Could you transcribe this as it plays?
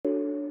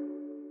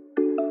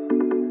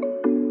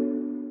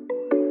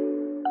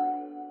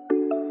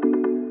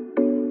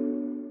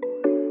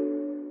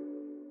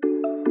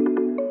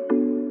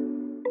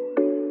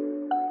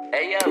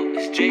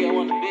It's J.O.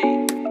 on the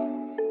beat.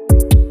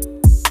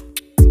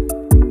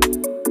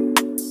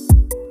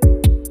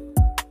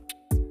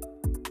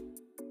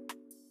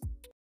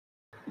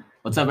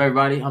 What's up,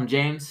 everybody? I'm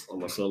James, On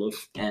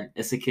Marcellus. and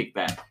it's a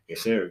kickback.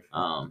 Yes, sir.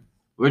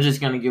 We're just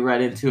gonna get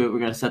right into it. We're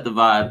gonna set the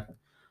vibe.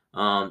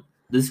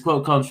 This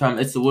quote comes from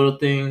It's the Little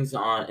Things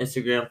on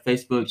Instagram,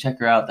 Facebook. Check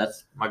her out.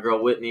 That's my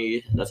girl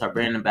Whitney. That's our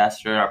brand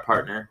ambassador, our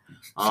partner.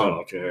 Shout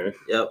out to her.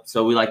 Yep.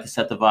 So we like to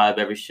set the vibe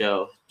every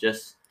show.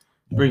 Just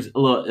brings a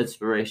little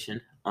inspiration.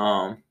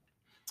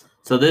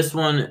 So this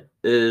one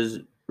is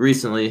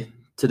recently,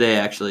 today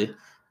actually.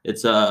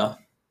 It's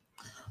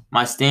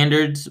my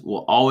standards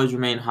will always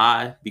remain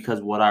high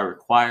because what I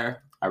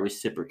require, I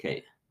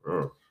reciprocate.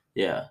 Oh,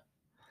 Yeah.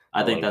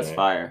 I think like that's that.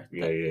 fire.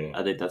 Yeah.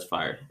 I think that's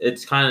fire.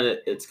 It's kind of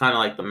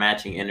like the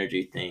matching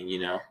energy thing,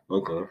 you know.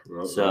 Okay.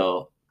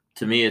 So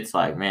to me, it's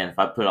like, man, if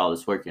I put all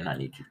this work in, I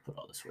need you to put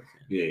all this work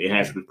in. Yeah, it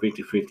has to be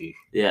 50-50.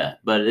 Yeah,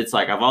 but it's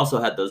like I've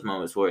also had those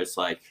moments where it's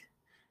like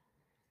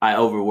I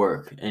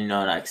overwork, and and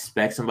I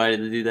expect somebody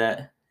to do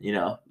that.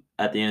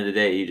 At the end of the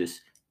day,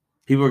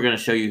 people are gonna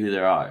show you who they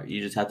are.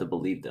 You just have to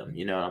believe them.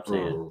 You know what I'm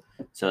saying? Oh,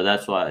 So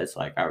that's why it's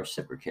like I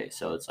reciprocate.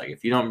 So it's like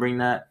if you don't bring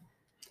that,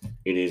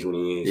 it is what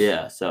it is.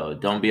 yeah. So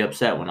don't be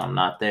upset when I'm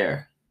not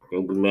there.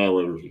 Don't be mad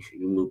when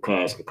you move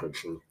past the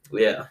person.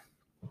 Yeah.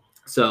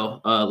 So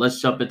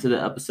let's jump into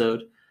the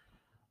episode.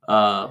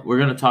 We're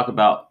gonna talk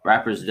about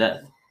rappers'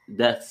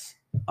 deaths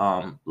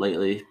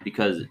lately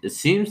because it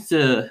seems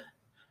to.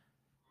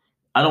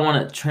 I don't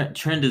want to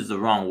trend is the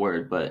wrong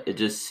word, but it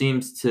just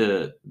seems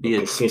to be A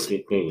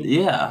consistent thing.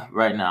 yeah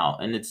right now,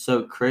 and it's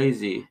so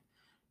crazy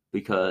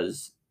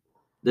because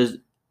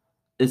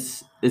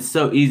it's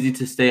so easy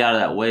to stay out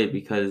of that way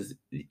because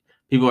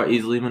people are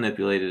easily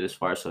manipulated as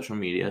far as social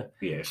media.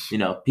 Yes.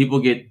 People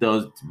get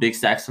those big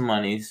stacks of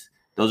monies.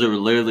 Those are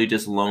literally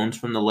just loans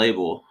from the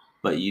label,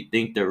 but you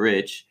think they're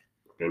rich.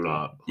 They're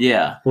not.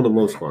 Yeah. For the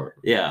most part.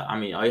 Yeah. I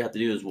mean, all you have to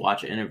do is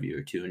watch an interview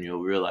or two and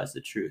you'll realize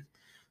the truth.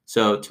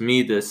 So to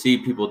me, to see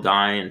people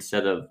dying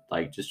instead of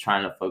like just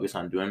trying to focus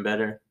on doing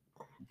better,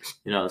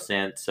 you know what I'm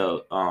saying?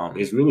 So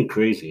It's really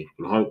crazy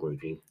and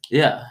heartbreaking.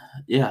 Yeah.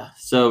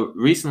 So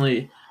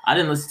recently, I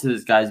didn't listen to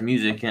this guy's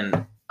music,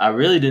 and I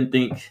really didn't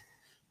think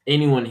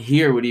anyone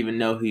here would even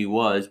know who he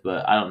was.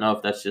 But I don't know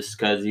if that's just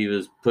because he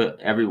was put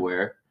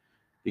everywhere,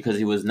 because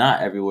he was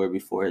not everywhere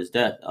before his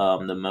death.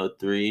 The Mode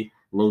 3.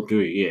 Low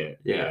 3,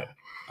 yeah.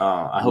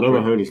 I hope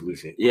never heard his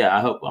music. Yeah,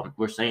 I hope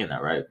we're saying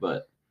that right.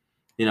 But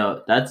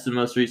that's the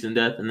most recent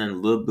death, and then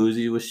Lil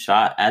Boosie was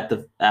shot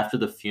after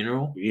the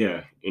funeral.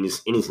 Yeah, in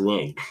his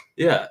leg.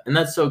 Yeah, and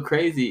that's so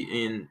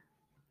crazy. And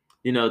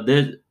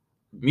there's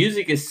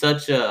music is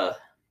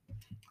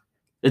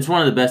it's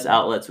one of the best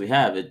outlets we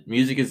have.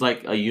 Music is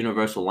like a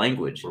universal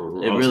language.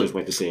 Mm-hmm. It really,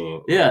 like the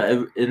same.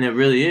 yeah, and it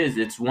really is.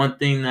 It's one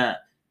thing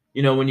that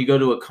when you go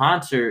to a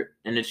concert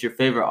and it's your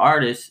favorite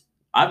artist.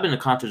 I've been to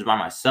concerts by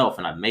myself,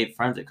 and I've made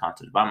friends at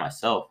concerts by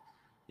myself.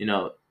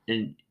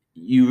 And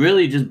you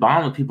really just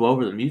bond with people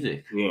over the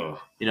music. Yeah.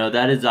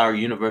 That is our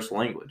universal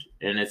language,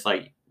 and it's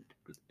like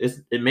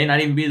it may not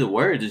even be the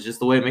words. It's just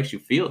the way it makes you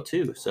feel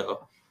too.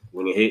 So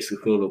when it hits, you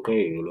feel the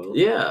pain.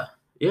 Yeah,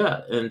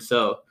 and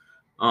so.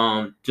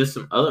 Just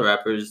some other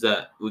rappers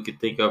that we could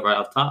think of right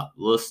off top.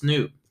 Lil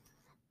Snoop.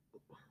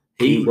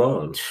 King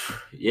Von.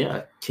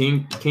 Yeah,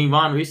 King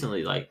Von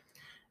recently,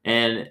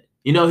 and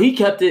he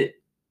kept it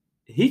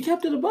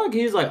a buck.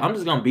 He was like, I'm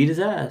just gonna beat his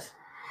ass.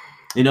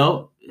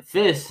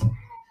 Fist.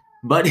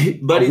 But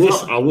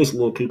I wish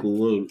more people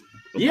would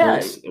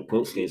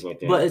approach things like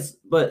that.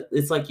 But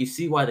it's like you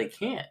see why they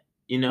can't,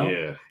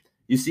 Yeah.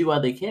 You see why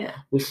they can't.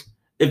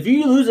 If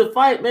you lose a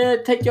fight,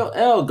 man, take your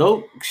L.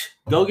 Go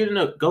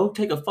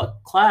take a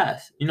fuck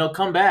class.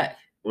 Come back.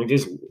 Or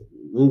just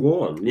move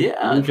on.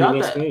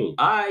 Drop that.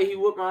 All right, he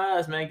whooped my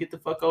ass, man. Get the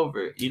fuck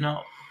over it.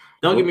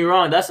 Don't get me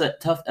wrong. That's a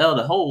tough L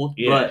to hold.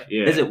 But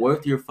is it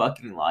worth your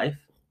fucking life?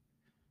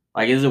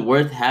 Like, is it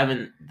worth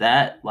having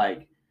that?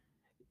 Like,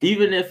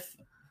 even if,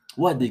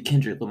 what did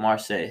Kendrick Lamar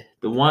say?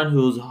 The one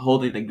who's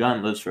holding the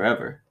gun lives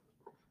forever.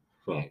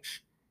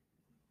 Thanks.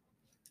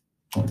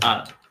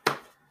 Or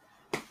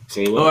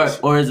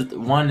is it the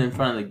one in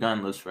front of the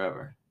gun lives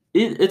forever?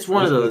 It's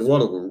one of those.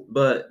 One of them.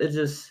 But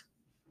it's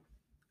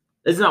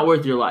not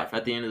worth your life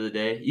at the end of the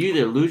day. You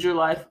either lose your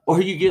life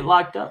or you get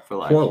locked up for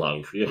life. For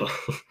life,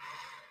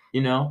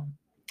 yeah.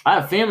 I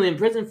have family in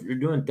prison for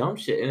doing dumb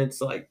shit, and it's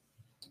like,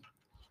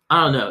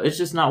 I don't know. It's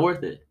just not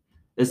worth it.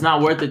 It's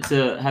not worth it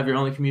to have your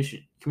only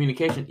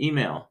communication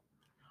email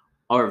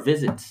or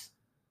visits.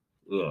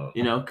 Yeah.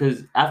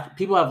 Because after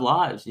people have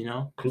lives.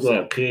 People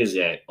have kids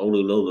that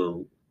only know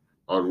them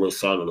on one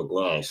side of the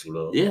glass,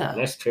 Yeah.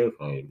 That's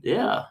terrifying.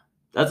 Yeah.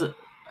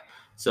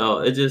 So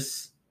it's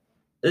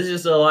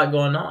just a lot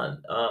going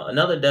on.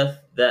 Another death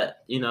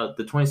that,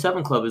 the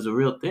 27 Club is a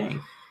real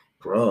thing.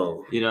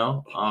 Bro. Have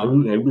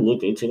you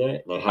looked into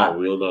that? Like how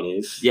real that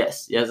is?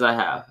 Yes, I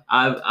have.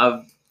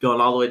 I've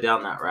gone all the way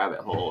down that rabbit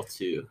hole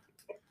too.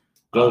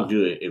 Don't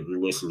do it if you're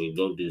listening.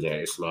 Don't do that.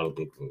 It's not a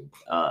good thing.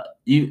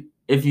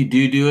 if you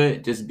do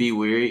it, just be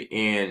wary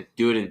and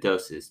do it in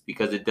doses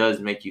because it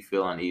does make you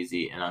feel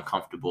uneasy and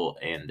uncomfortable,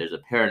 and there's a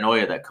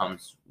paranoia that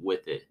comes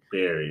with it.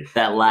 Very.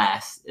 That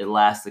lasts. It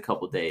lasts a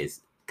couple days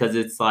because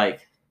it's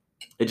like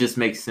it just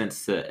makes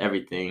sense to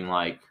everything.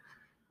 Like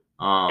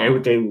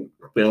everything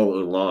fell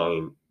in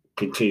line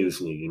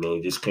continuously. You know,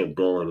 it just kept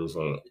going. It's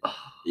like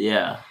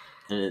yeah,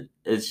 and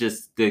it's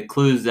just the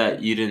clues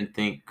that you didn't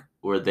think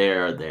were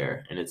there are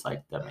there, and it's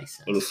like that makes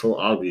sense. And it's so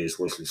obvious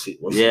once you see.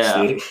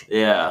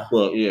 Yeah.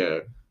 Well, yeah.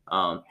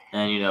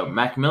 And you know,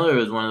 Mac Miller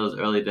was one of those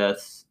early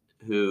deaths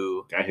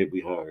who that hit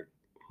me hard.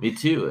 Me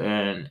too,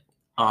 and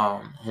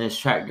his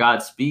track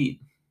Godspeed.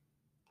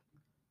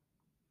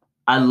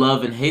 I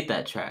love and hate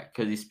that track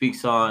because he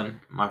speaks on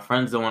my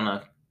friends don't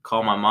want to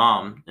call my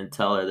mom and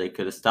tell her they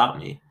could have stopped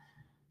me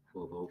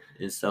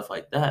and stuff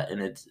like that,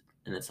 and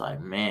it's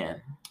like, man,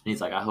 and he's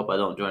like, I hope I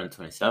don't join the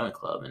 27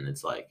 Club, and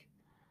it's like,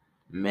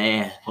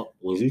 man,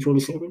 was he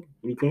 27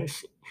 when he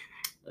crashed?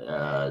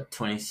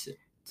 26.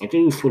 I think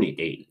he was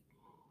 28.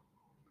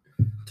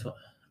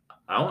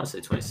 I want to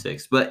say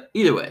 26, but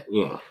either way,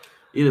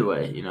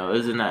 you know,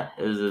 isn't that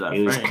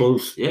it was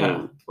close?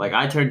 Yeah, like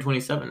I turned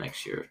 27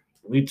 next year.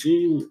 Me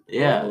too.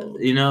 Yeah,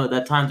 you know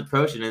that time's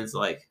approaching, and it's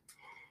like,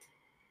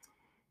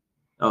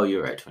 oh,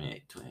 you're right,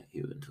 28.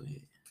 He was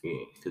 28. Yeah,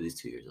 because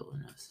he's 2 years older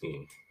than us.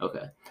 Yeah.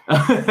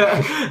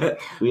 Okay.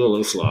 We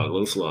all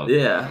slog.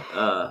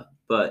 Yeah,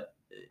 but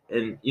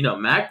and you know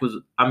Mac was,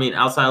 I mean,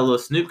 outside of Lil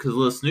Snoop, because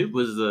Lil Snoop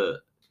was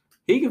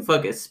he can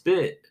fucking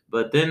spit,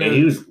 but then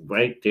he was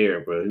right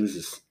there, bro. He was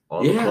just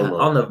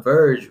on the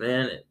verge,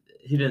 man.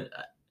 He didn't,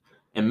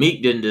 and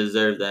Meek didn't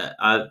deserve that.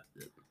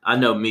 I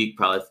know Meek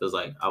probably feels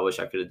like I wish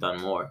I could have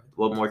done more.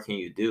 What more can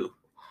you do?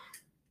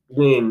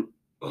 When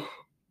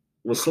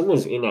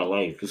someone's in our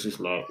life,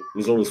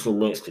 there's only so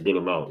much to get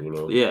them out, you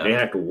know? Yeah. They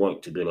have to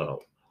want to get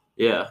out.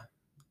 Yeah.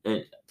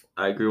 And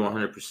I agree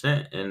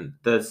 100%. And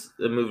that's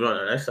moving on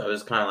to the next side.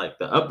 It's kind of like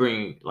the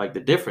upbringing, like the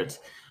difference.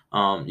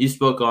 You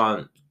spoke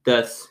on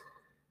deaths,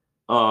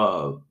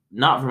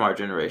 not from our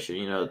generation,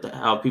 you know,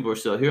 how people are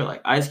still here.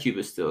 Like Ice Cube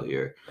is still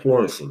here.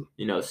 Flourishing.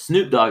 You know,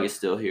 Snoop Dogg is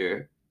still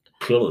here.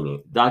 Killing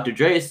it. Dr.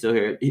 Dre is still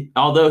here.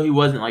 Although he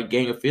wasn't like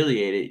gang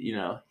affiliated, you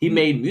know, he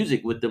made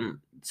music with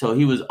them. So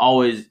he was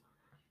always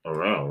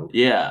around.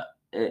 Yeah.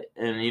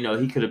 And, you know,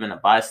 he could have been a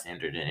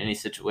bystander in any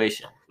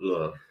situation.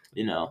 Yeah.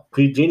 You know.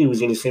 P. Diddy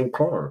was in the same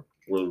car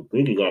when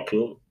Biggie got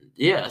killed.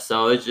 Yeah.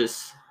 So it's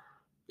just,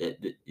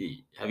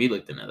 have you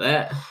looked into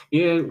that?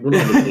 Yeah. We're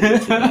not going to get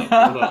into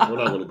that. We're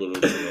not going to get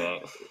into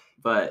that.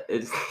 But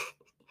it's,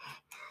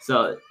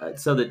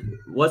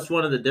 what's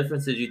one of the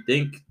differences you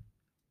think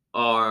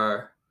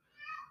are,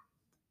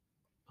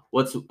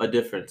 what's a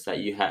difference that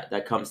you had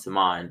that comes to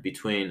mind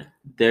between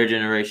their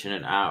generation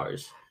and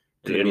ours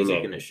in the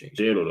music industry?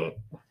 The internet,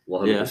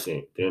 100%.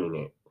 Yeah. The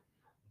internet.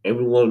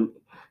 Everyone.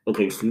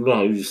 Okay, so you know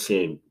how you just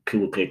said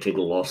people can't take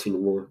a loss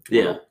anymore.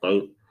 Yeah.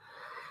 Right.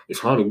 It's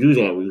hard to do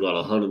that when you got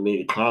 100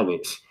 million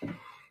comments.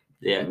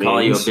 Yeah,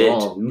 calling you a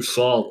bitch. You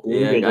saw.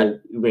 You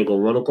better go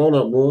run up on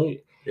that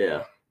boy.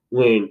 Yeah.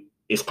 When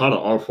it's kind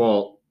of our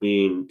fault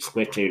being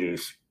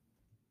spectators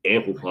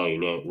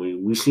amplifying that.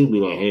 When we should be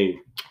like, hey,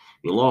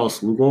 you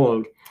lost, move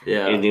on.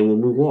 Yeah. And then we'll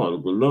move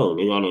on. But no,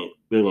 they gotta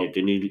feel like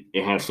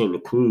they have something to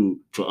prove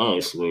to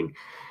us when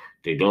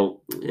they don't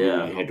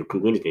really have to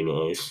prove anything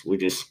to us. We're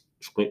just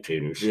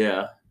spectators.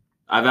 Yeah.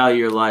 I value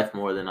your life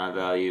more than I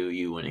value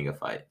you winning a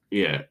fight.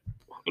 Yeah.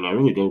 And I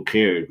really don't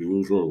care if you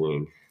lose or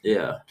win.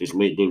 Yeah. Just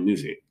make good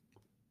music.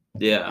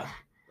 Yeah.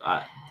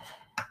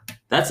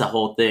 That's a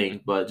whole thing,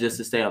 but just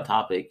to stay on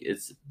topic,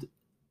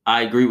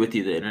 I agree with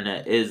you. The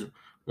internet is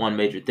one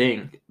major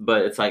thing,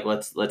 but it's like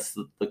let's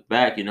look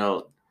back. You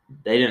know,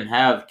 they didn't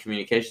have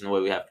communication the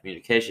way we have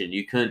communication.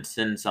 You couldn't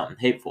send something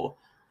hateful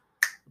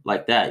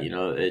like that. You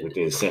know,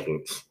 within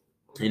seconds.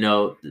 You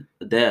know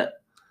that.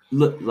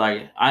 Look,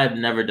 like I've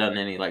never done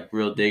any like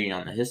real digging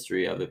on the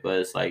history of it, but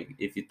it's like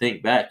if you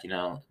think back, you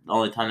know, the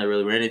only time they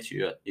really ran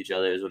into each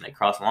other is when they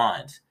crossed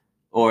lines,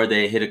 or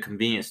they hit a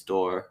convenience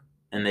store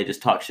and they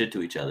just talk shit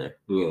to each other.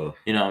 Yeah,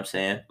 you know what I'm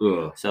saying?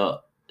 Yeah. So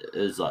it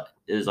was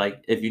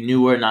like if you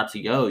knew where not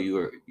to go,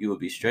 you would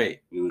be straight.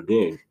 You were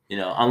good. You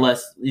know,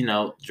 unless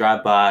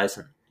drive-bys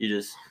and you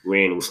just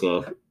random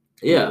stuff.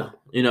 Yeah,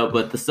 you know,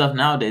 but the stuff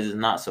nowadays is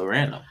not so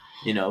random.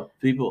 You know,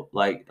 people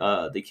like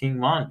the King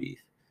Von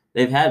beef.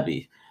 They've had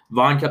beef.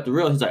 Von kept it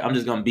real. He's like, I'm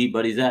just gonna beat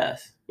Buddy's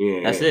ass.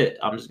 Yeah, that's it.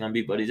 I'm just gonna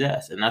beat Buddy's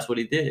ass, and that's what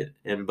he did.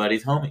 And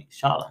Buddy's homie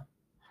shot him.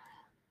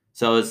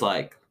 So it's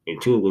like, and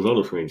two of his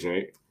other friends,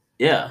 right?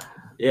 Yeah.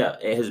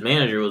 And his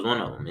manager was one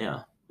of them.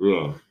 Yeah.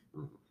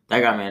 That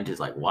guy manages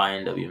like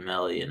YNW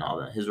Melly and all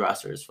that. His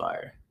roster is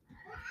fire.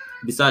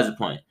 Besides the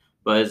point,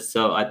 but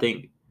so I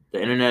think the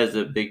internet is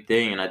a big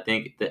thing, and I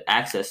think the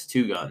access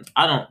to guns.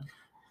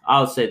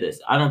 I'll say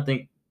this. I don't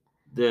think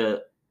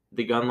the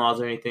gun laws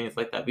or anything is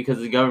like that because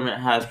the government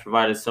has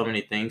provided so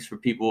many things for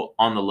people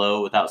on the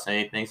low without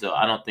saying anything. So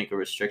I don't think a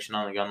restriction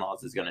on the gun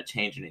laws is going to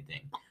change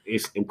anything.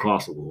 It's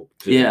impossible.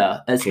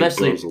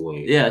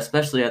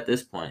 Especially at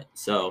this point.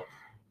 So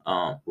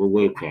We're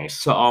way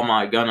past. To all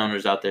my gun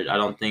owners out there,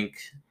 don't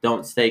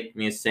take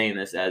me as saying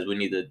this as we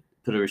need to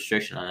put a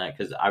restriction on that,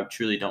 because I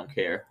truly don't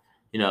care.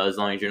 You know, as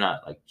long as you're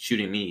not like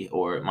shooting me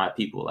or my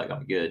people, like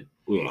I'm good.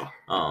 Yeah.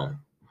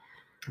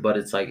 But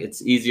it's like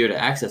it's easier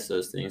to access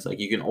those things. Like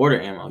you can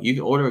order ammo, you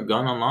can order a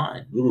gun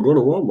online. You can go to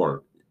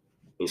Walmart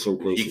in some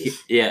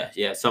places.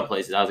 Yeah, some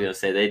places. I was gonna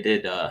say they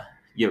did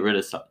get rid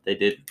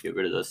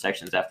of those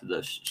sections after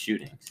those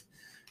shootings,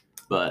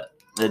 but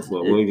where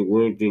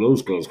did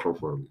those guns come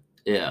from?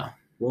 Yeah,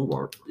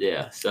 Walmart.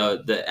 Yeah,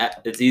 so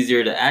it's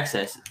easier to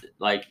access.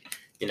 Like,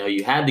 you know,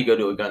 you had to go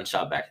to a gun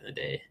shop back in the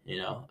day. You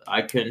know,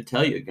 I couldn't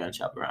tell you a gun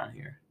shop around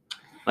here,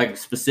 like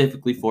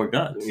specifically for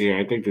guns. Yeah,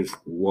 I think there's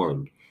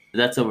one.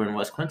 That's over in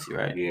West Quincy,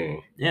 right? Yeah.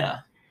 Yeah.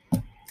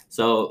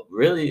 So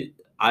really,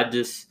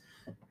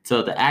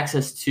 so the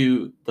access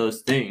to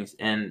those things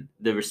and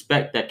the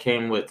respect that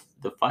came with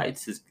the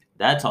fights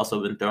that's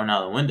also been thrown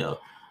out the window,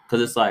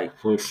 because it's like,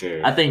 for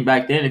sure. I think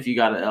back then if you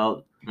got an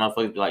L,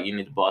 motherfuckers be like, you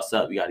need to boss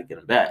up, you got to get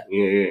them back.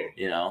 Yeah.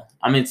 You know,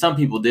 I mean, some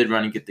people did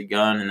run and get the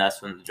gun, and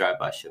that's when the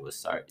drive-by shit was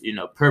started. You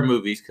know, per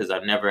movies, because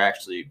I've never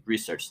actually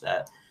researched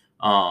that.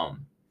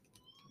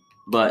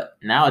 But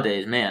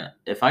nowadays, man,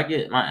 if I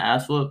get my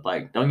ass whooped,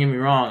 like, don't get me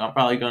wrong, I'm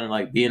probably gonna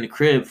like be in the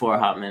crib for a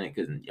hot minute,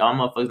 because y'all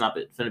motherfuckers not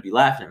finna be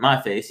laughing in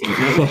my face. You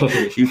feel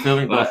me? You feel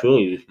me? But I feel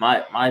you.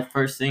 My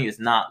first thing is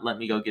not let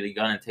me go get a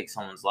gun and take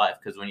someone's life,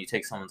 because when you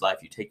take someone's life,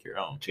 you take your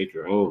own. Take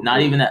your own.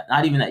 Not even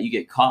that you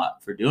get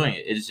caught for doing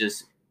it. It's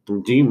just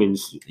the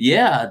demons.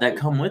 Yeah, that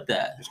come with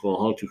that. It's gonna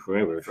haunt you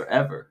forever.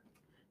 Forever.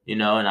 You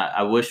know, and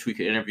I wish we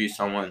could interview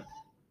someone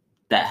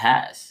that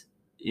has.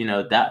 You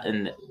know, that,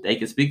 and they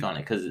can speak on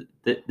it, because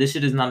this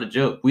shit is not a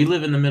joke. We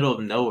live in the middle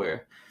of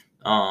nowhere.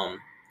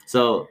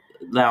 So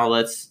now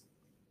let's,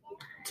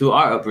 to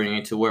our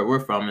upbringing, to where we're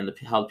from, and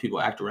how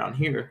people act around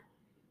here.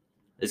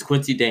 Is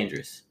Quincy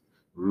dangerous?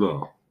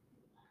 No.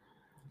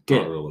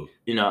 Not really.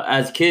 You know,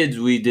 as kids,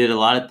 we did a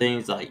lot of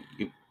things like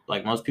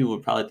most people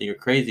would probably think are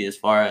crazy, as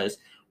far as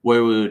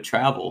where we would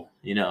travel.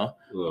 You know,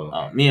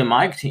 me and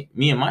my team,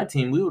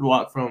 we would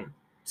walk from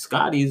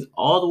Scotty's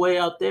all the way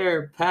out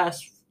there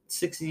past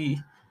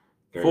 64th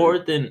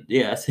and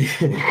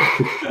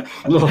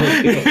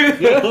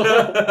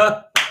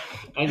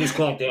I just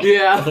caught that.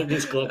 Yeah, I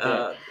just caught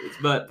that.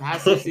 But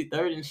past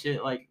 63rd and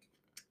shit, like,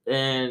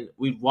 and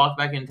we'd walk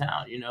back in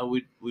town. You know,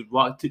 we'd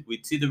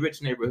see the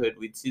rich neighborhood,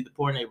 we'd see the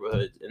poor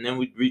neighborhoods, and then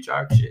we'd reach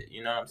our shit.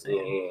 You know what I'm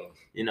saying? Yeah.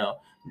 You know,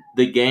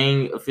 the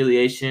gang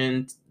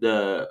affiliation,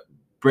 the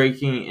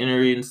breaking,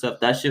 entering and stuff,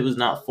 that shit was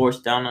not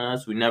forced down on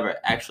us. We never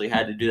actually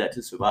had to do that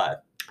to survive.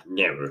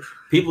 Never.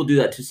 People do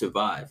that to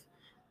survive.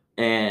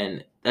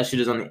 And that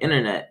shit is on the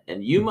internet.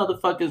 And you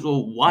motherfuckers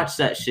will watch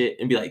that shit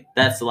and be like,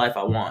 that's the life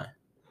I want.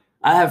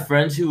 I have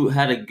friends who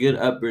had a good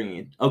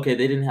upbringing. Okay,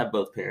 they didn't have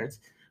both parents,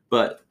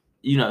 but,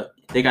 you know,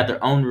 they got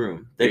their own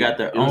room. They got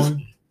their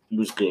own. It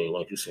was good,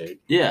 like you said.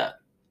 Yeah.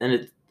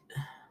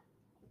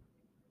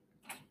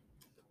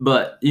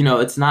 But, you know,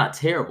 it's not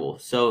terrible.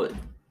 So,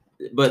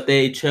 but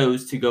they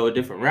chose to go a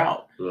different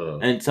route.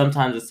 And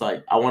sometimes it's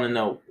like, I want to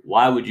know,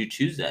 why would you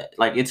choose that?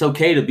 Like, it's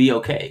okay to be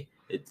okay.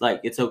 It's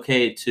like, it's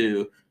okay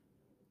to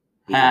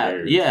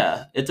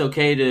it's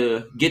okay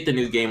to get the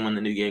new game when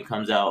the new game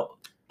comes out.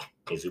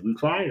 Is it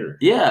required?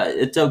 Yeah,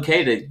 it's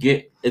okay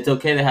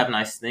to have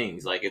nice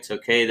things. Like, it's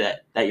okay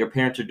that your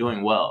parents are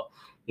doing well.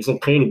 It's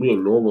okay to be a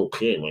normal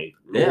kid. Like,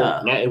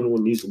 not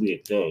everyone needs to be a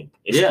thug,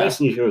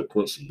 especially if you're a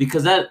Quincy.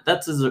 Because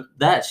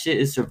that shit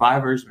is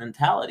survivor's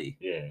mentality.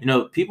 Yeah. You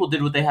know, people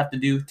did what they have to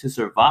do to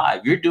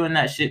survive. You're doing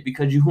that shit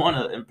because you want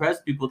to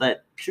impress people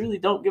that truly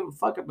don't give a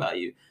fuck about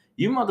you.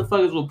 You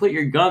motherfuckers will put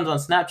your guns on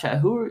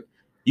Snapchat.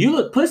 You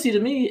look pussy to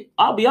me.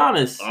 I'll be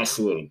honest. I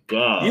swear to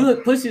God. You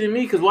look pussy to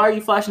me, because why are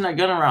you flashing that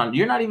gun around?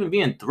 You're not even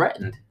being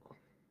threatened.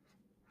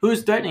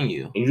 Who's threatening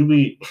you?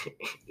 And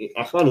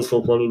I find it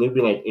so funny. They'd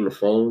be like in the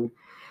phone,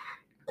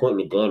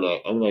 pointing the gun at.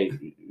 I'm like,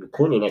 you're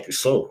pointing at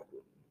yourself.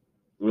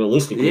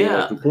 Realistically,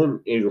 like, you're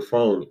pointing at your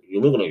phone,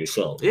 you're looking at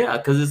yourself. Yeah,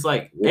 because it's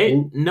like,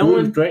 no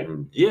one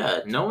threatened.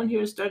 Yeah, no one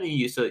here is threatening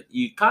you. So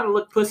you kind of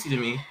look pussy to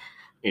me.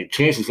 And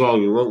chances are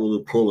you won't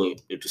really pull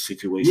it if the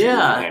situation is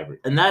average.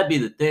 And that'd be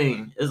the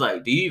thing. It's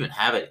like, do you even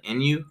have it in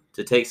you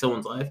to take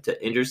someone's life,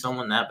 to injure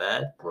someone that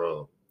bad?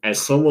 Bro, as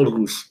someone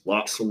who's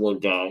watched someone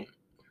die,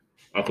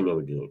 I can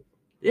never do it.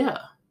 Yeah.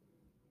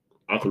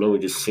 I can never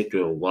just sit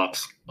there and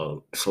watch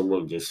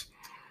someone just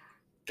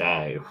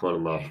die in front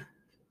of my...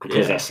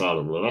 Because I saw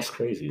them. Well, that's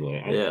crazy.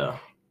 Like,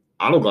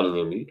 I don't got it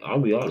in me. I'll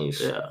be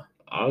honest. Yeah.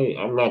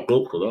 I'm not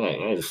built for that.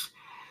 That's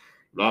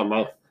not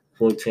my...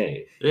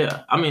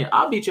 Yeah, I mean,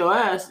 I'll beat your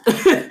ass.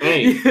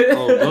 Hey,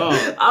 oh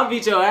God, I'll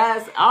beat your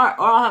ass, or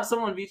I'll have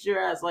someone beat your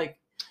ass. Like,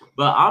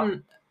 but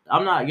I'm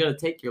not gonna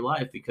take your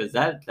life, because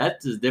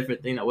that's a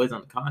different thing that weighs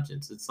on the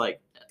conscience. It's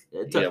like,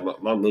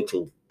 my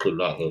mental could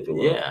not handle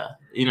it. Yeah,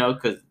 you know,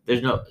 because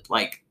there's no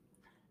like,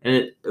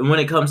 and when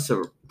it comes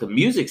to the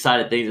music side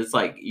of things, it's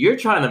like, you're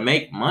trying to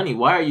make money.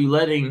 Why are you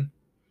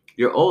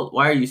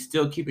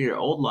still keeping your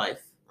old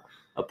life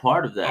a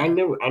part of that? I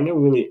never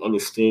really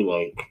understood,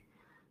 like,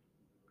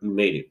 you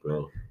made it,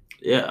 bro.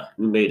 Yeah.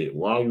 You made it.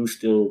 Why are you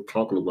still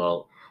talking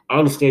about? I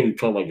understand you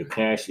talking about your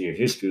past and your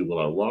history, but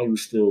like, why are you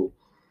still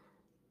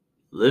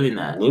living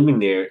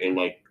there and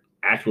like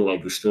acting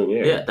like you're still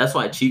there? Yeah, that's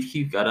why Chief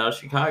Keef got out of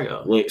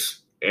Chicago. Which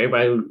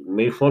everybody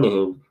made fun of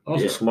him. That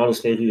was the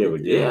smartest thing he ever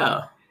did.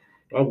 Yeah.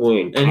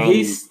 And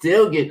he's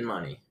still getting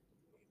money.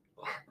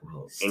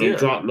 And he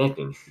dropped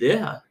nothing.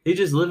 Yeah. He's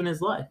just living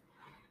his life.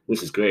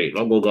 Which is great.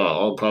 I'm going to got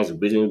all kinds of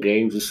video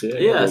games and shit.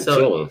 Yeah,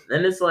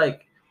 and it's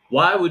like,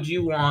 why would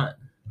you want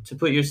to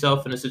put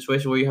yourself in a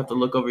situation where you have to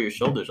look over your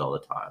shoulders all the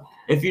time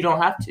if you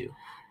don't have to?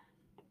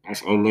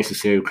 That's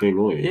unnecessary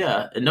paranoia.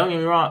 Yeah, and don't get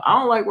me wrong, I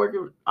don't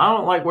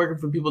like working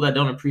for people that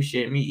don't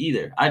appreciate me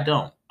either. I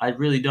don't. I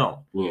really don't.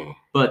 Yeah.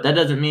 But that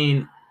doesn't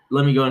mean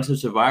let me go into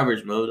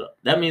survivor's mode.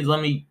 That means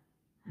let me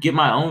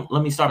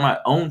start my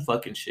own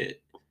fucking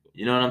shit.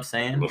 You know what I'm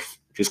saying?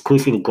 Just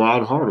pushing the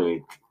grind harder.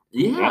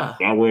 Yeah.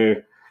 That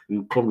where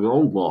you become your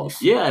own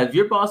boss. Yeah, if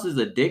your boss is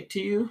a dick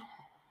to you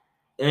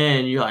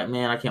and you're like,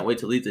 man, I can't wait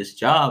to leave this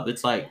job,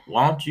 it's like,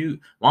 why don't you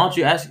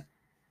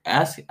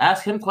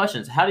ask him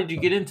questions? How did you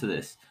get into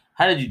this?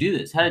 How did you do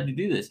this? How did you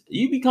do this?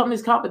 You become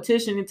his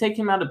competition and take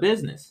him out of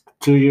business.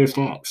 2 years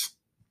tops.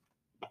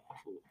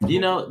 You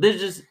know,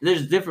 there's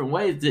different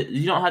ways that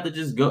you don't have to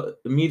just go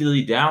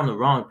immediately down the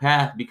wrong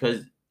path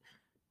because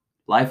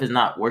life is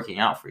not working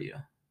out for you.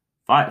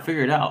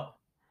 Figure it out.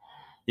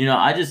 You know,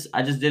 I just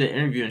did an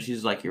interview and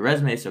she's like, your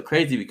resume is so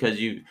crazy because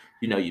you've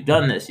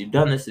done this, and you've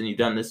done this, and you've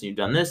done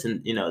this,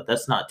 and you know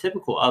that's not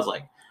typical. I was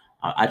like,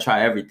 I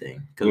try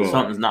everything because if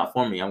something's not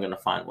for me, I'm gonna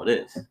find what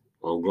is.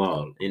 Oh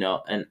God. You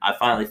know, and I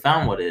finally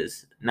found what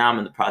is. Now I'm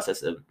in the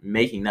process of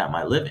making that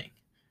my living.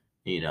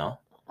 You know,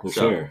 for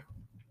sure.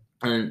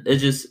 And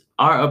it's just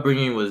our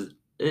upbringing was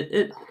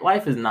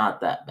life is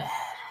not that bad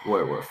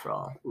where we're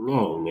from.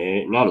 No,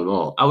 man, not at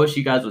all. I wish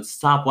you guys would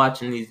stop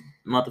watching these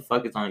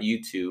motherfuckers on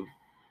YouTube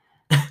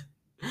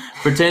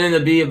pretending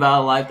to be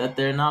about a life that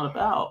they're not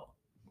about.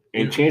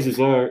 And chances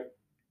are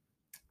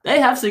they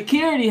have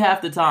security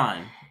half the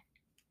time.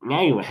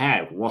 Not even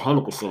have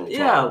 100%.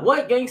 Yeah,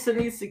 what gangster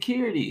needs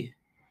security?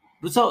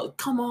 So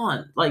come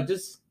on, like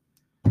just.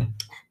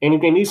 And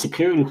if they need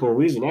security for a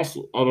reason, that's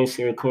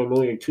unnecessary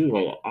paranoia too.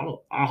 Like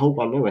I hope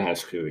I never have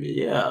security.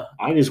 Yeah,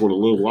 I just want to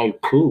live life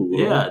cool.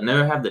 Yeah,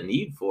 never have the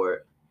need for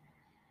it.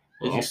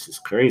 Well, that's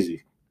just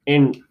crazy.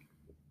 And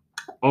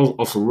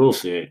on some real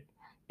shit,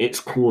 it's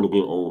cool to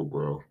get old,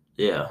 bro.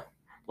 Yeah,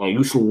 like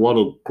you should want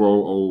to grow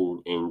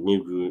old and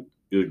live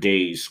your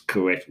days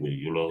correctly.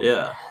 You know.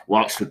 Yeah.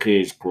 Watch the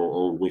kids grow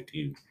old with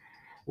you.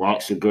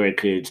 Watch the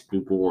grandkids be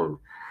born.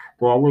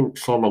 Bro, I went and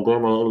saw my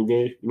grandma the other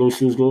day. You know what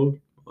she was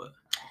doing? What?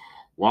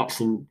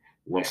 Watching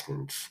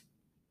westerns.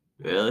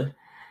 Really?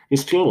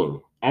 It's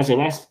chilling. I said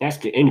that's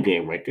the end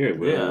game right there,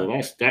 bro.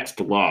 Yeah. That's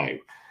the vibe.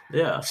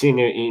 Yeah. Sitting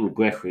there eating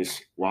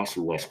breakfast,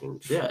 watching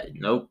westerns. Yeah,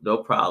 no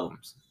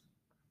problems.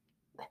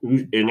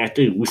 And I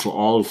think we should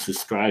all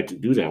strive to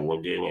do that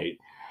one day. Like,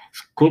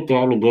 put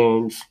down the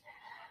guns,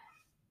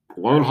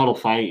 learn how to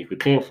fight. If you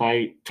can't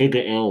fight, take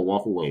an L and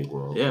walk away,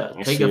 bro. Yeah,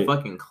 take a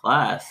fucking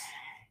class.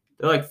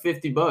 They're like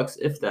 $50,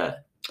 if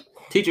that.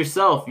 Teach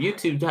yourself.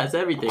 YouTube has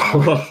everything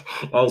on it.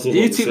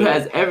 YouTube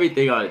has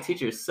everything on it.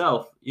 Teach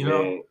yourself, you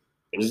know? Man,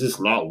 it's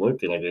just not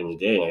worth it at the end of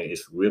the day. Like,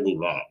 it's really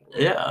not.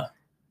 Yeah.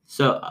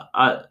 So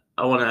I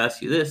want to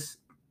ask you this.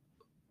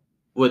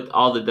 With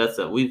all the deaths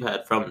that we've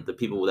had from the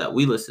people that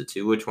we listen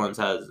to, which ones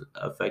has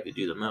affected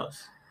you the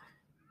most?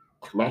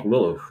 Mac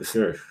Miller, for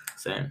sure.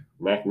 Same.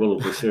 Mac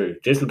Miller, for sure.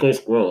 Just because,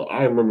 bro,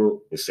 I remember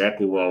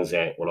exactly where I was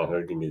at when I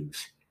heard the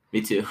news. Me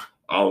too.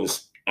 I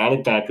was at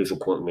a doctor's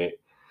appointment,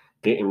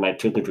 getting my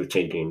temperature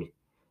taken.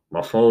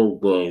 My phone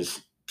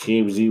was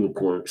TMZ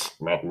reports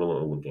Mac Miller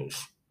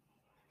overdose.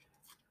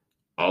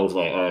 I was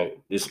like, all right,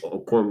 this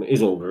appointment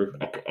is over.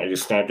 I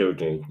just stopped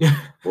everything.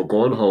 We're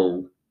going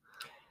home.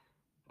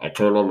 I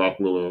turned on Mac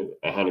Miller.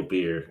 I had a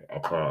beer. I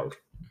cried.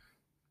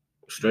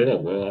 Straight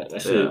up, man.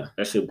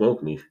 That shit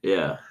broke me.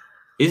 Yeah.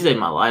 He saved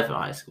my life in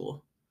high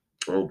school.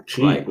 Oh,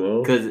 cheap,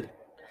 bro. Because,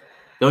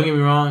 don't get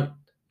me wrong,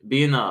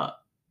 being one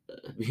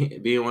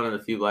of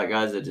the few black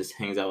guys that just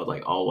hangs out with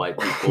like all white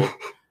people,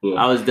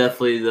 I was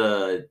definitely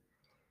the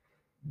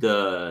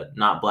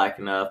not black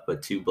enough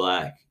but too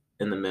black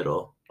in the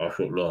middle. I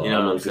think no. You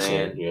know what I'm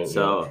saying? Yeah,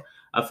 so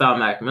I found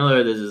Mac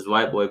Miller. There's this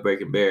white boy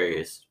breaking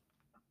barriers.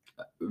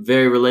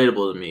 Very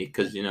relatable to me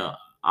because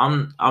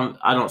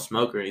I don't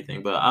smoke or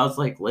anything, but I was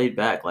like laid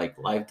back. Like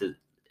life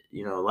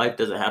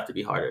doesn't have to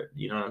be harder.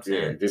 You know what I'm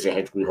saying? Yeah, it doesn't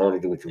have to be harder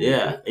to do what you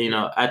want.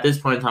 Yeah, at this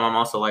point in time, I'm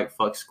also like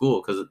fuck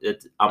school because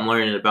I'm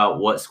learning about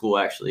what school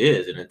actually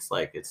is, and it's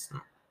like it's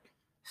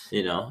a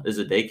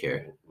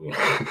daycare.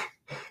 Yeah.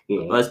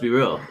 Yeah. Let's be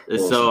real.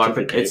 It's so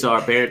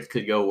our parents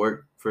could go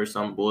work for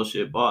some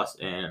bullshit boss.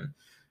 And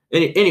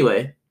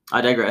anyway,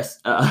 I digress.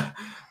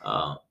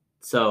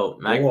 So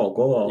Mac,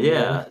 go on.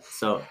 Yeah.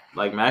 So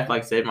like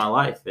Mac saved my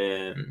life,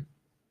 and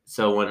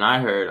so when I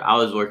heard I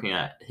was working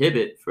at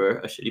Hibbett for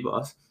a shitty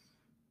boss,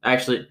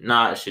 actually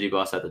not a shitty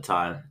boss at the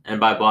time, and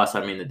by boss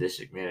I mean the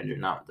district manager,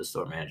 not the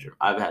store manager.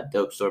 I've had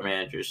dope store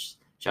managers.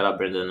 Shout out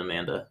Brenda and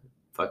Amanda,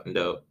 fucking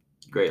dope.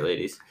 great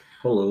ladies.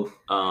 Hello.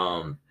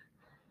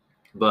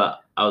 But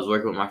I was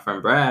working with my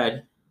friend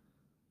Brad,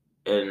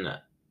 and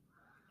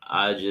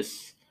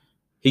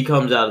he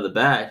comes out of the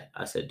back.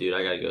 I said, dude,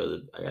 I gotta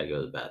go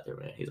to the bathroom,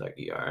 man. He's like,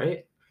 you all right?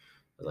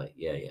 I was like,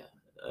 yeah.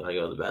 And I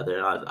go to the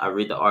bathroom, and I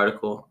read the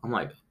article. I'm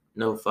like,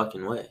 no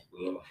fucking way.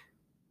 Yeah.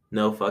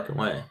 No fucking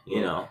way.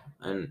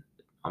 And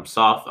I'm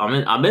soft.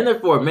 I'm in there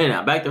for a minute.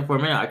 I'm back there for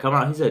a minute. I come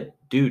out. He said,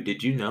 dude,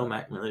 did you know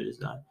Mac Miller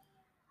just died?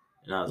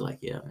 And I was like,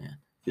 yeah, man.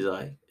 He's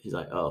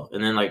like, oh.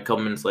 And then like a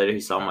couple minutes later,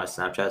 he saw my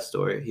Snapchat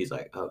story. He's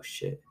like, oh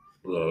shit.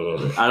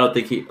 Yeah. I don't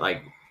think he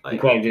he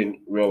probably didn't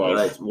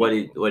realize what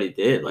he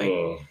did.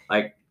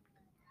 Like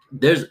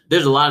there's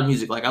a lot of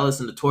music. Like I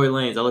listen to Tory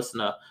Lanez, I listen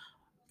to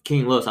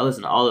King Los, I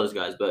listen to all those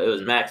guys, but it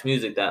was Mac's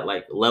music that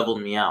like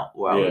leveled me out.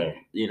 Where I would,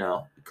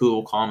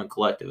 cool, calm, and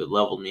collective. It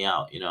leveled me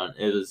out. And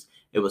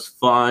it was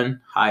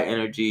fun, high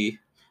energy.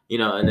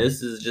 And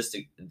this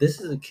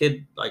is a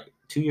kid like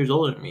 2 years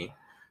older than me.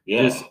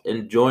 Yeah. Just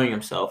enjoying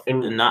himself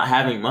and not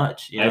having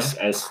much.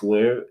 I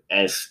swear,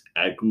 as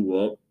I grew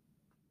up,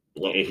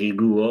 like he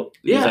grew up,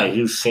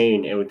 he was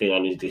saying everything I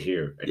needed to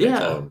hear at that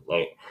time.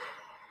 Like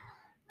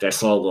that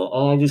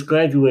song, I just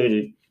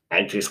graduated.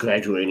 I just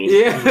graduated.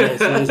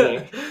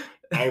 Yeah.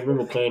 I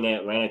remember playing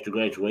that right after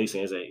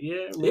graduation. I was like,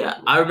 yeah.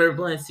 I remember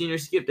playing Senior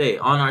Skip Day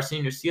on our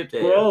Senior Skip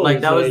Day. Bro,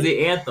 that was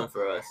the anthem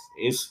for us.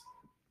 It's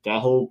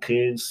that whole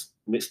kids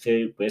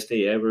mixtape, best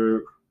day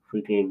ever,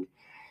 freaking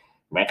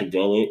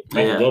Macadelic.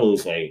 Macadelic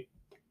is like,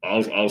 I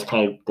was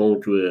kind of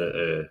going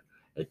through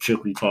a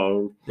tricky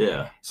time.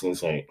 Yeah. So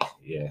it's like,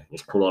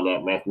 let's pull on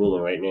that Mac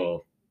Miller right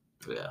now.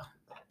 Yeah.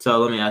 So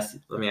let me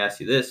ask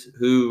you this: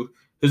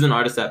 Who's an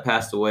artist that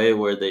passed away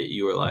where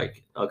you were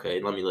like,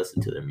 okay, let me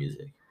listen to their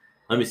music.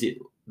 Let me see.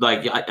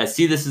 Like I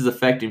see this is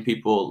affecting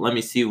people. Let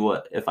me see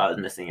what if I was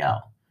missing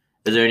out.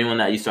 Is there anyone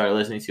that you started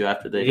listening to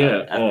after they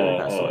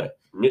passed away?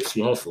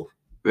 Nipsey Hussle.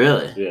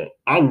 Really? Yeah.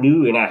 I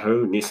knew and I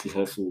heard Nipsey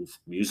Hussle's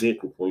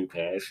music before he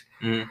passed.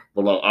 Mm-hmm.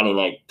 But like I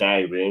didn't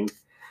dive in.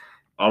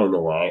 I don't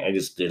know why. I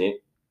just didn't.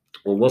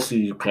 Well, once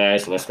he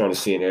passed and I started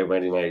seeing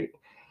everybody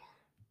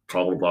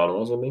talking about him, I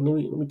was like, man,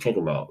 let me check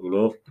him out,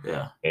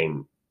 Yeah.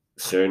 And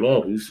sure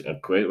enough, he's a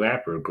great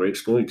rapper, a great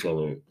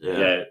storyteller. Yeah.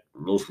 He had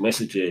those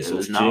messages,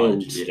 those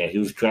gems that he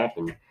was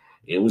dropping.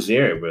 It was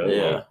there, bro.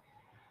 Yeah.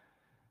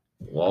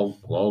 Long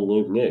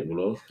live Nip,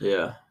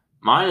 Yeah.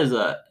 Mine is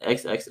a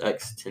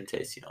XXX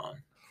Tentacion.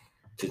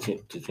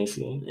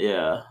 Tentacion?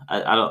 Yeah.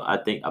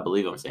 I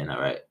believe I'm saying that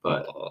right.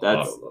 But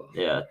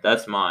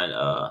that's mine.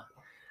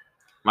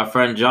 My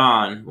friend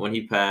John, when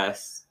he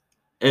passed,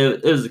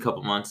 it was a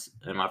couple months,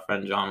 and my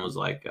friend John was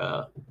like,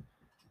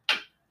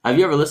 have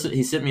you ever listened?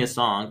 He sent me a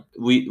song.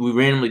 We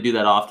randomly do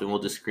that often. We'll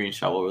just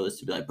screenshot what we're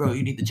listening to. Be like, bro,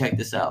 you need to check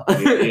this out.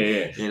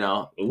 Yeah.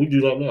 And we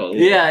do that now.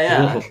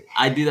 Yeah.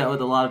 I do that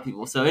with a lot of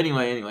people. So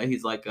anyway,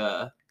 he's like,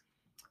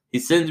 he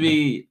sends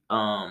me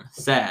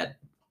Sad,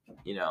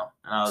 and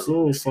I was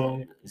so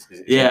sad.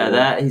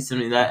 Yeah, he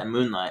sent me that and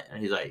Moonlight,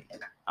 and he's like,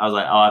 I was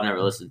like, oh, I've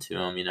never listened to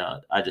him.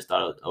 I just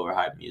thought it was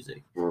overhyped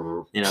music.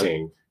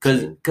 Mm-hmm.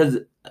 Because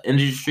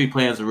industry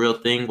plans a real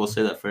thing. We'll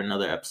say that for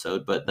another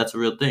episode, but that's a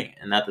real thing.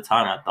 And at the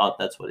time, I thought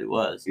that's what he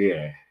was.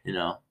 Yeah.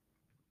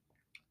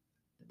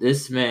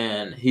 This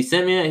man, he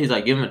sent me it. He's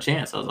like, give him a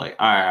chance. I was like,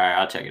 all right,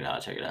 I'll check it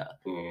out.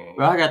 Yeah.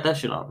 Bro, I got that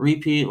shit on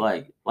repeat.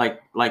 Like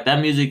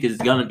that music is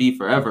gonna be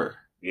forever.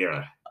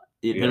 Yeah.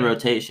 In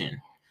rotation.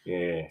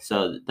 Yeah.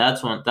 So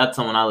that's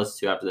someone I listened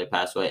to after they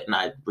passed away, and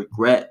I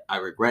regret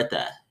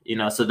that.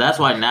 So that's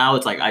why now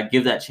it's like I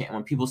give that chance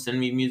when people send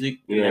me music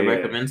and they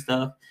recommend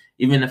stuff.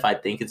 Even if I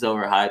think it's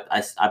overhyped,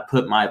 I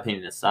put my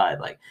opinion aside.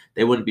 Like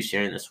they wouldn't be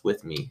sharing this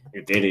with me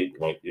if they didn't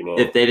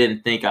if they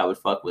didn't think I would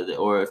fuck with it,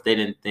 or if they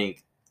didn't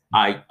think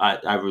I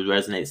would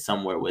resonate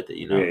somewhere with it.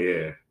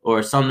 Yeah.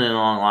 Or something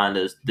along the line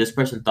of this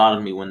person thought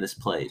of me when this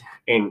played.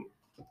 And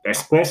that's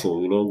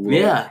special, When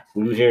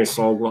you hear a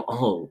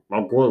song,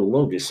 my boy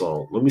love this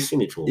song. Let me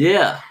sing it to him.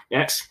 Yeah.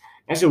 That's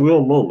a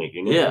real moment,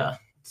 Yeah.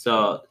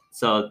 So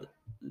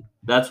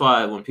that's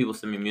why when people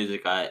send me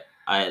music, I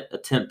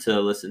attempt to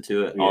listen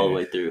to it all the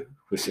way through.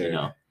 For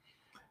sure.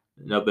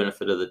 No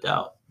benefit of the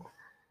doubt.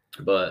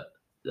 But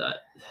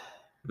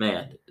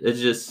man, it's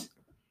just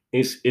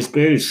it's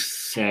very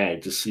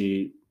sad to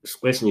see,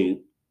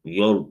 especially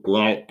young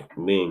black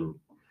men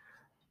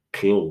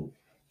killed.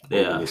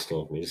 This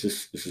stuff. This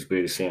is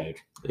very sad.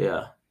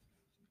 Yeah.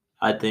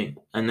 I think,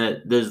 and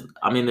that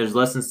there's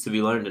lessons to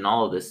be learned in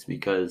all of this,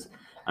 because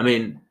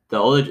the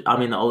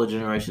older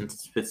generation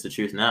spits the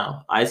truth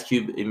now. Ice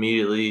Cube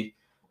immediately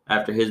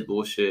after his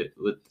bullshit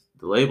with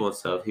the label and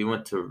stuff, he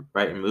went to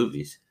writing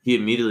movies. He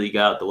immediately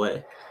got out the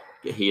way.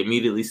 He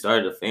immediately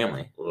started a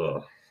family.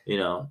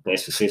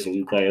 That's the system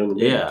you play on.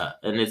 Yeah,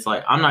 and it's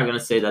like, I'm not gonna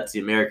say that's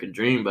the American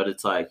dream, but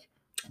it's like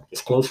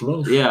it's close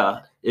enough.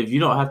 Yeah, if you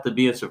don't have to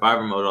be in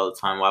survivor mode all the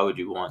time, why would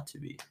you want to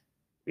be?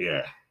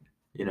 Yeah.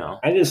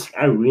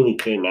 I really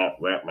cannot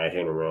wrap my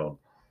head around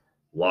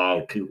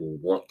why people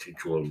want to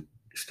join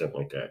stuff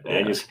like that.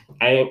 Yeah.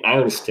 I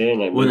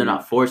understand when they're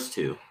not forced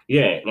to.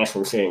 Yeah, that's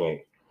what I'm saying.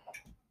 Like,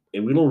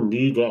 if we don't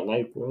need that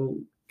life, bro,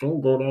 don't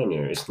go down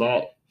there. It's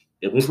not.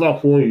 If it's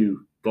not for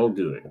you, don't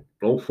do it.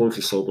 Don't force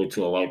yourself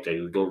into a life that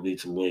you don't need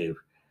to live.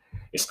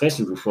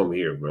 Especially if you're from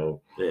here, bro.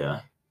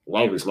 Yeah.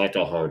 Life is not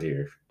that hard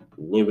here.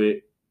 Live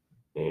it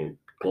and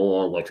go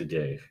on like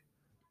today.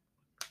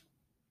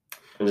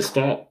 And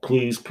stop,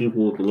 please,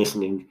 people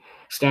listening,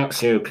 stop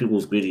sharing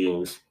people's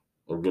videos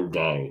of them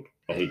dying.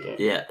 I hate that.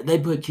 Yeah, they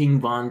put King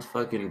Von's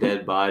fucking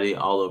dead body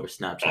all over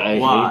Snapchat. I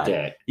Why? hate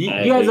that. You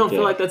guys don't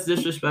feel like that's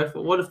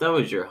disrespectful? What if that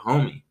was your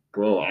homie?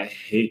 Bro, I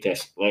hate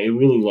that. Like, it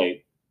really,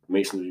 like,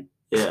 makes me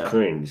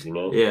cringe, you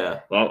know?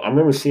 Yeah. I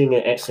remember seeing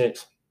that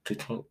XX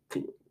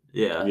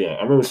Yeah. Yeah,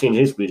 I remember seeing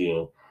his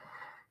video.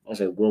 I was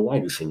like, bro, why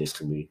you send this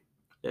to me?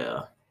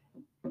 Yeah.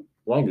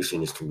 Why you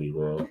send this to me,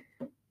 bro?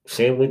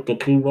 Same with the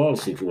King Von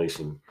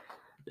situation.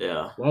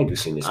 Yeah. Why you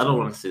send this to me? I don't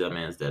want to see that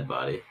man's dead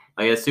body.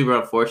 Like, it's super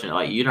unfortunate.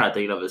 Like, you're not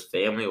thinking of his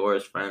family or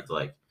his friends.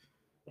 Like,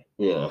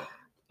 yeah.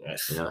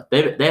 Yes. You know,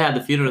 they had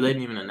the funeral. They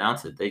didn't even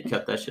announce it. They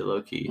kept that shit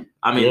low key.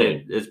 I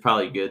mean, it's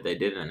probably good they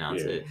didn't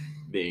announce it,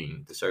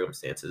 being the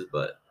circumstances.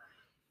 But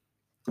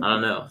I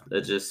don't know.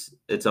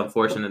 It's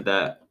unfortunate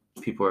that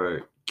people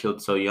are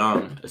killed so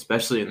young,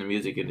 especially in the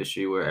music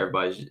industry where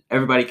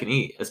everybody can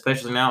eat.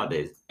 Especially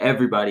nowadays,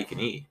 everybody can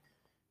eat.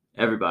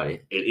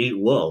 Everybody and eat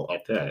well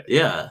like that.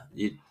 Yeah,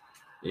 you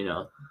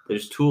know,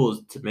 there's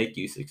tools to make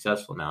you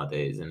successful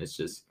nowadays, and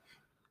it's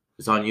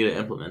on you to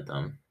implement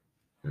them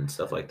and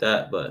stuff like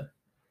that. But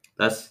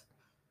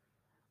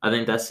I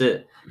think that's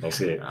it. That's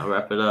it. I'll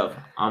wrap it up.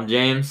 I'm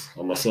James.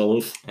 I'm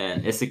Marcellus.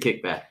 And it's a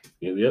kickback.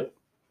 Yep.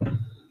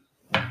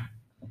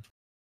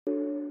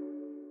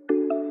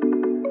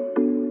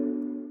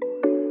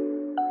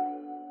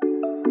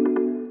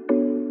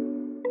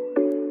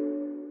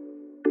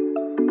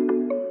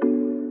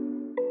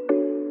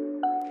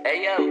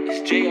 Hey yo,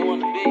 it's J.O. on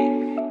the beat.